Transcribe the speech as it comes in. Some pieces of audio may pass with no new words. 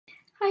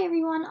Hi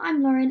everyone,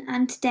 I'm Lauren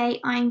and today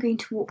I'm going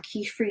to walk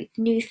you through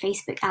the new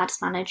Facebook Ads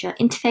Manager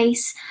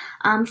interface.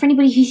 For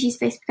anybody who's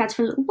used Facebook Ads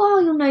for a little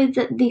while, you'll know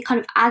that the kind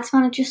of Ads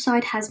Manager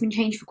side has been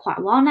changed for quite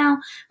a while now,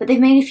 but they've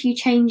made a few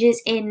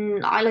changes in,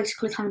 I like to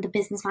call it kind of the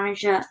Business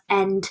Manager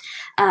and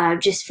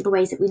just for the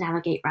ways that we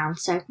navigate around.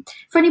 So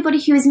for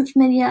anybody who isn't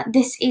familiar,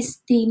 this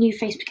is the new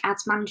Facebook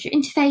Ads Manager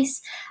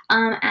interface,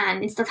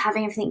 and instead of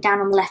having everything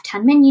down on the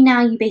left-hand menu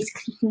now, you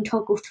basically can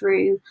toggle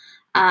through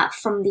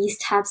from these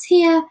tabs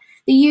here.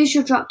 The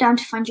usual drop down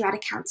to find your ad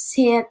accounts is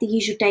here. The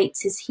usual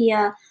dates is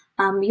here.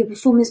 Your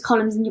performance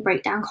columns and your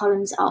breakdown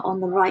columns are on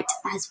the right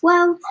as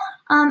well.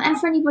 And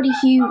for anybody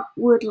who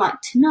would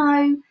like to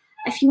know,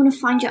 if you want to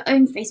find your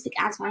own Facebook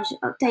Ads Manager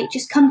update,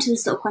 just come to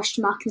this little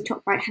question mark in the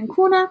top right hand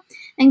corner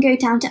and go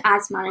down to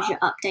Ads Manager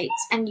updates,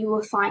 and you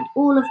will find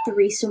all of the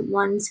recent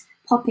ones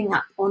popping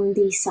up on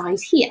the side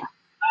here.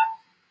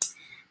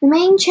 The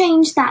main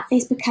change that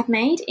Facebook have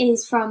made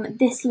is from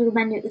this little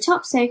menu at the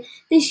top. So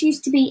this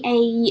used to be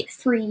a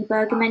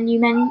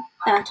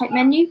 3-burger type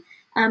menu,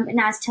 but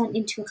now it's turned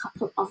into a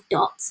couple of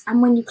dots.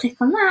 And when you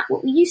click on that,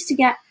 what we used to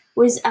get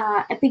was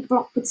a big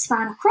block would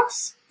span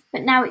across,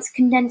 but now it's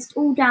condensed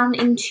all down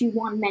into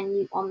one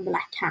menu on the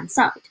left-hand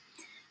side.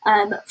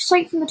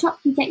 Straight from the top,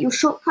 you get your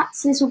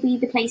shortcuts. So this will be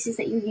the places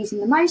that you're using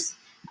the most.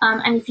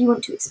 And if you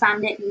want to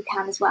expand it, you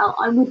can as well.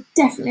 I would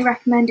definitely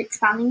recommend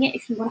expanding it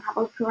if you want to have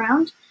a look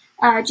around.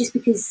 Just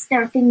because there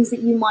are things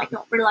that you might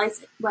not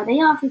realize where they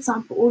are. For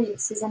example,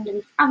 audiences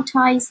underneath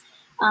advertise.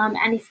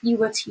 And if you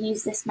were to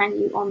use this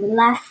menu on the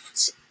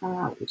left,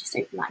 let me just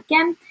open that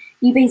again,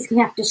 you basically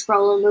have to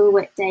scroll a little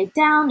bit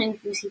down, and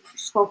if you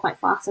scroll quite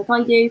fast like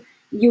I do,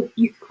 you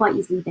could quite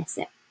easily miss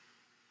it.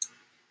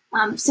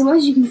 So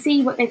as you can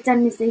see, what they've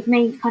done is they've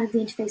made kind of the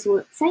interface all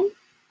look the same.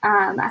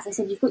 As I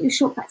said, you've got your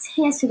shortcuts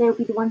here, so they'll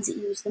be the ones that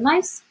you use the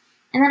most.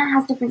 And then it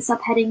has different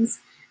subheadings,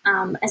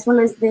 as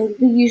well as the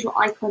usual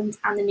icons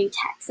and the new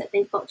text that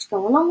they've got to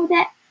go along with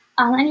it.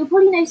 And you'll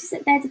probably notice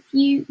that there's a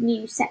few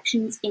new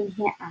sections in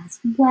here as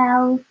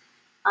well.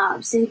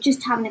 So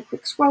just having a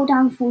quick scroll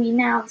down for you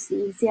now, so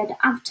you can see how to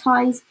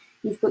advertise.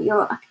 You've got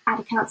your ad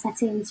account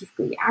settings, you've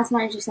got your ads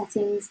manager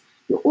settings,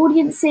 your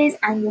audiences,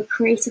 and your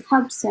creative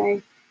hub.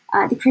 So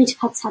the creative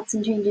hub's had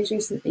some changes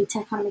recently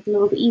to kind of make it a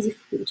little bit easier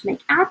for people to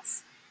make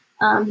ads.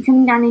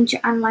 Coming down into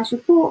your analyze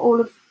report,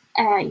 all of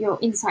your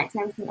insights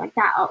and everything like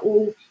that are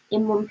all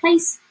in one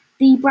place.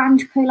 The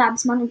brand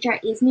collabs manager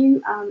is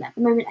new. At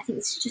the moment, I think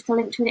it's just a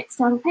link to an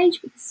external page,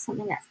 but this is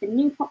something that's been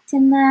new popped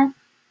in there.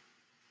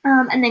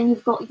 And then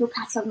you've got your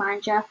catalog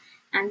manager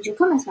and your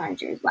commerce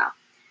manager as well.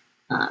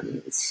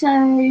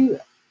 So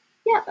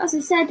yeah, as I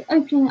said,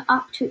 opening it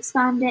up to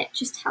expand it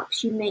just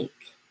helps you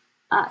make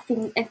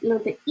things a little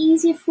bit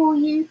easier for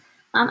you.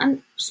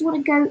 And just want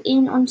to go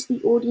in onto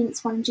the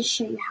audience one and just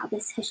show you how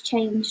this has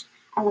changed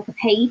as like a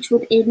page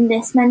within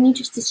this menu,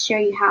 just to show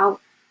you how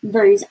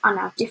those are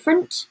now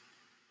different.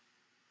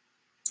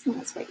 And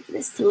let's wait for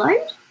this to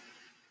load.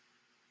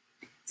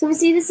 So we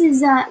see this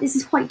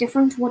is quite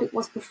different to what it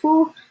was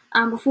before.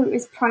 Before it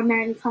was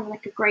primarily kind of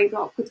like a grey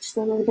block with just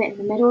a little bit in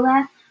the middle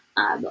there.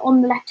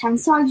 On the left-hand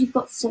side, you've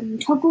got some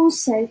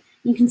toggles, so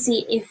you can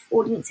see if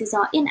audiences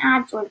are in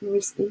ads or have been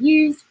recently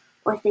used,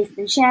 or if they've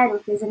been shared, or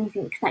if there's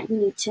anything that you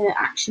need to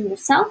action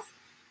yourself.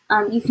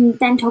 You can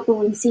then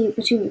toggle and see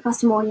between your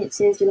custom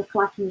audiences, your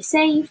lookalike, and your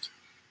saved.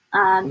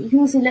 You can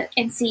also look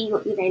and see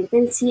what the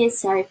availability is.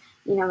 So,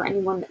 you know,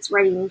 anyone that's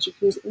ready means you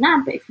can use it in an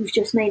ad, but if you've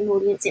just made an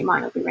audience, it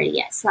might not be ready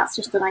yet. So that's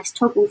just a nice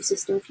toggle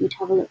system for you to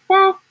have a look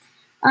there.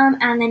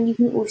 And then you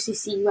can also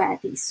see where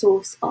the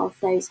source of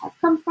those have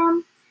come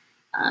from.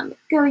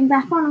 Going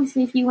back on,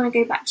 obviously, if you want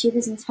to go back to your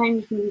business home,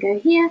 you can go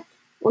here,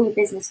 or your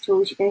business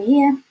tools, you go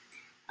here,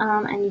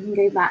 and you can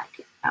go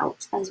back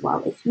out as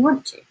well if you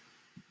want to.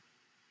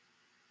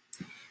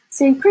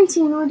 So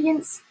creating an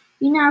audience,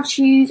 you now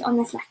choose on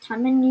this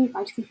left-hand menu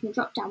by clicking the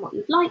drop-down what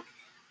you'd like.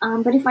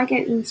 But if I go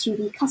into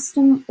the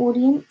custom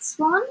audience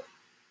one,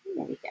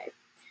 there we go.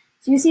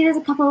 So you'll see there's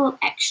a couple of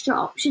extra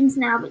options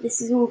now, but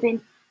this has all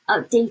been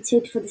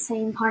updated for the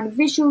same kind of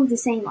visual, the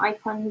same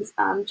icons,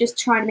 just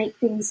trying to make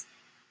things,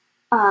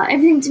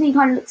 everything to me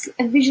kind of looks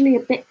visually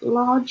a bit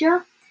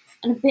larger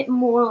and a bit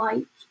more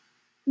like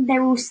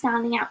they're all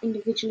standing out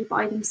individually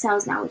by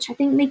themselves now, which I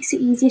think makes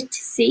it easier to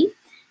see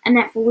and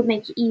therefore would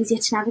make it easier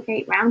to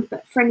navigate around.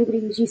 But for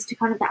anybody who's used to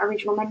kind of that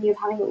original menu of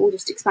having it all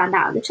just expand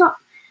out at the top,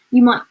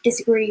 you might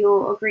disagree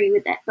or agree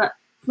with it. But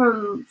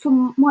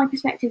from my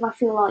perspective, I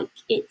feel like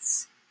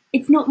it's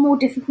not more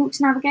difficult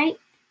to navigate,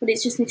 but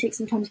it's just going to take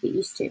some time to get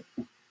used to.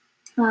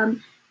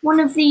 One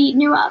of the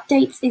newer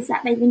updates is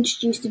that they've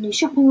introduced a new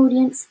shopping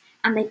audience,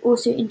 and they've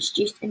also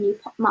introduced a new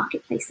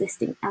marketplace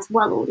listing as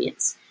well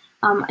audience.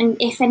 And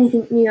if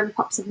anything new ever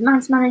pops up in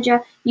Ads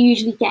Manager, you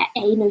usually get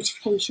a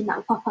notification that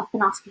will pop up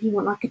and ask if you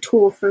want like a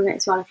tour through it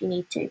as well if you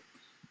need to.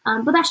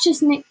 But that's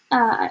just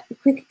a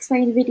quick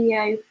explainer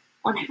video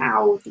on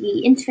how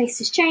the interface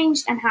has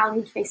changed and how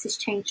the interface has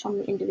changed on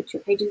the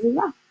individual pages as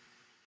well.